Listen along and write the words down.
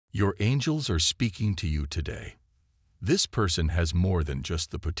Your angels are speaking to you today. This person has more than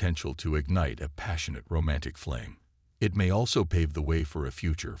just the potential to ignite a passionate romantic flame. It may also pave the way for a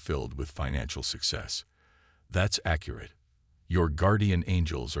future filled with financial success. That's accurate. Your guardian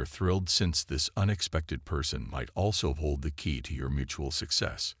angels are thrilled since this unexpected person might also hold the key to your mutual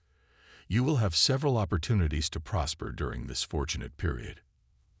success. You will have several opportunities to prosper during this fortunate period.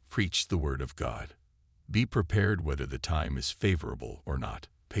 Preach the word of God. Be prepared whether the time is favorable or not.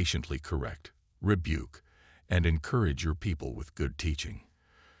 Patiently correct, rebuke, and encourage your people with good teaching.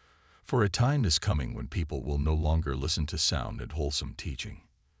 For a time is coming when people will no longer listen to sound and wholesome teaching.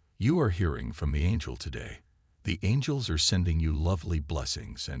 You are hearing from the angel today. The angels are sending you lovely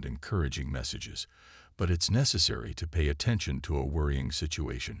blessings and encouraging messages, but it's necessary to pay attention to a worrying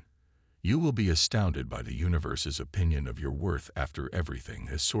situation. You will be astounded by the universe's opinion of your worth after everything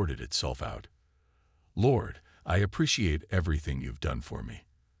has sorted itself out. Lord, I appreciate everything you've done for me.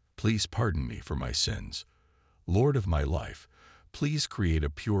 Please pardon me for my sins. Lord of my life, please create a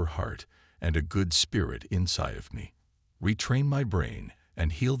pure heart and a good spirit inside of me. Retrain my brain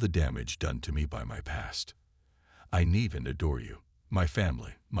and heal the damage done to me by my past. I need and adore you. My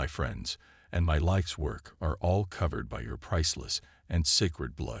family, my friends, and my life's work are all covered by your priceless and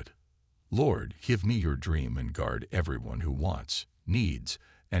sacred blood. Lord, give me your dream and guard everyone who wants, needs,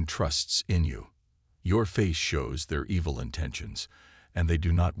 and trusts in you. Your face shows their evil intentions, and they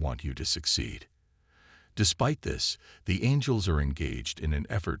do not want you to succeed. Despite this, the angels are engaged in an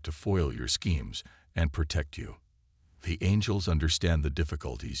effort to foil your schemes and protect you. The angels understand the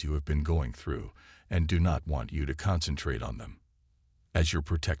difficulties you have been going through and do not want you to concentrate on them. As your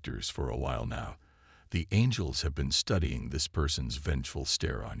protectors for a while now, the angels have been studying this person's vengeful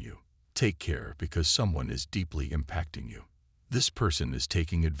stare on you. Take care because someone is deeply impacting you. This person is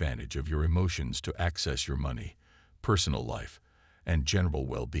taking advantage of your emotions to access your money, personal life, and general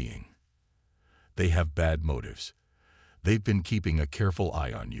well-being. They have bad motives. They've been keeping a careful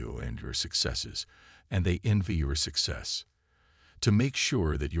eye on you and your successes, and they envy your success. To make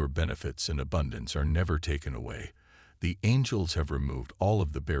sure that your benefits and abundance are never taken away, the angels have removed all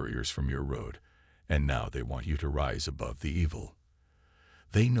of the barriers from your road, and now they want you to rise above the evil.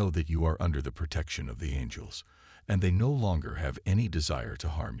 They know that you are under the protection of the angels, and they no longer have any desire to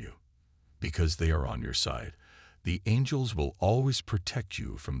harm you. Because they are on your side, the angels will always protect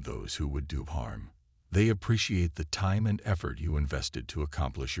you from those who would do harm. They appreciate the time and effort you invested to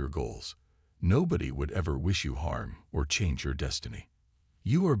accomplish your goals. Nobody would ever wish you harm or change your destiny.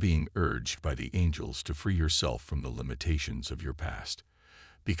 You are being urged by the angels to free yourself from the limitations of your past.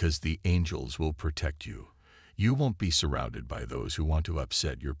 Because the angels will protect you, you won't be surrounded by those who want to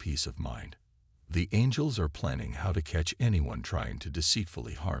upset your peace of mind. The angels are planning how to catch anyone trying to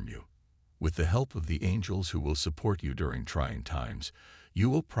deceitfully harm you. With the help of the angels who will support you during trying times, you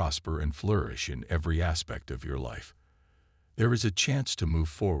will prosper and flourish in every aspect of your life. There is a chance to move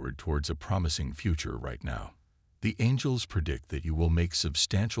forward towards a promising future right now. The angels predict that you will make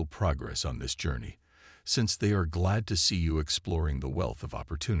substantial progress on this journey, since they are glad to see you exploring the wealth of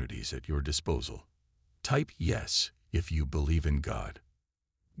opportunities at your disposal. Type yes if you believe in God.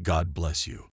 God bless you.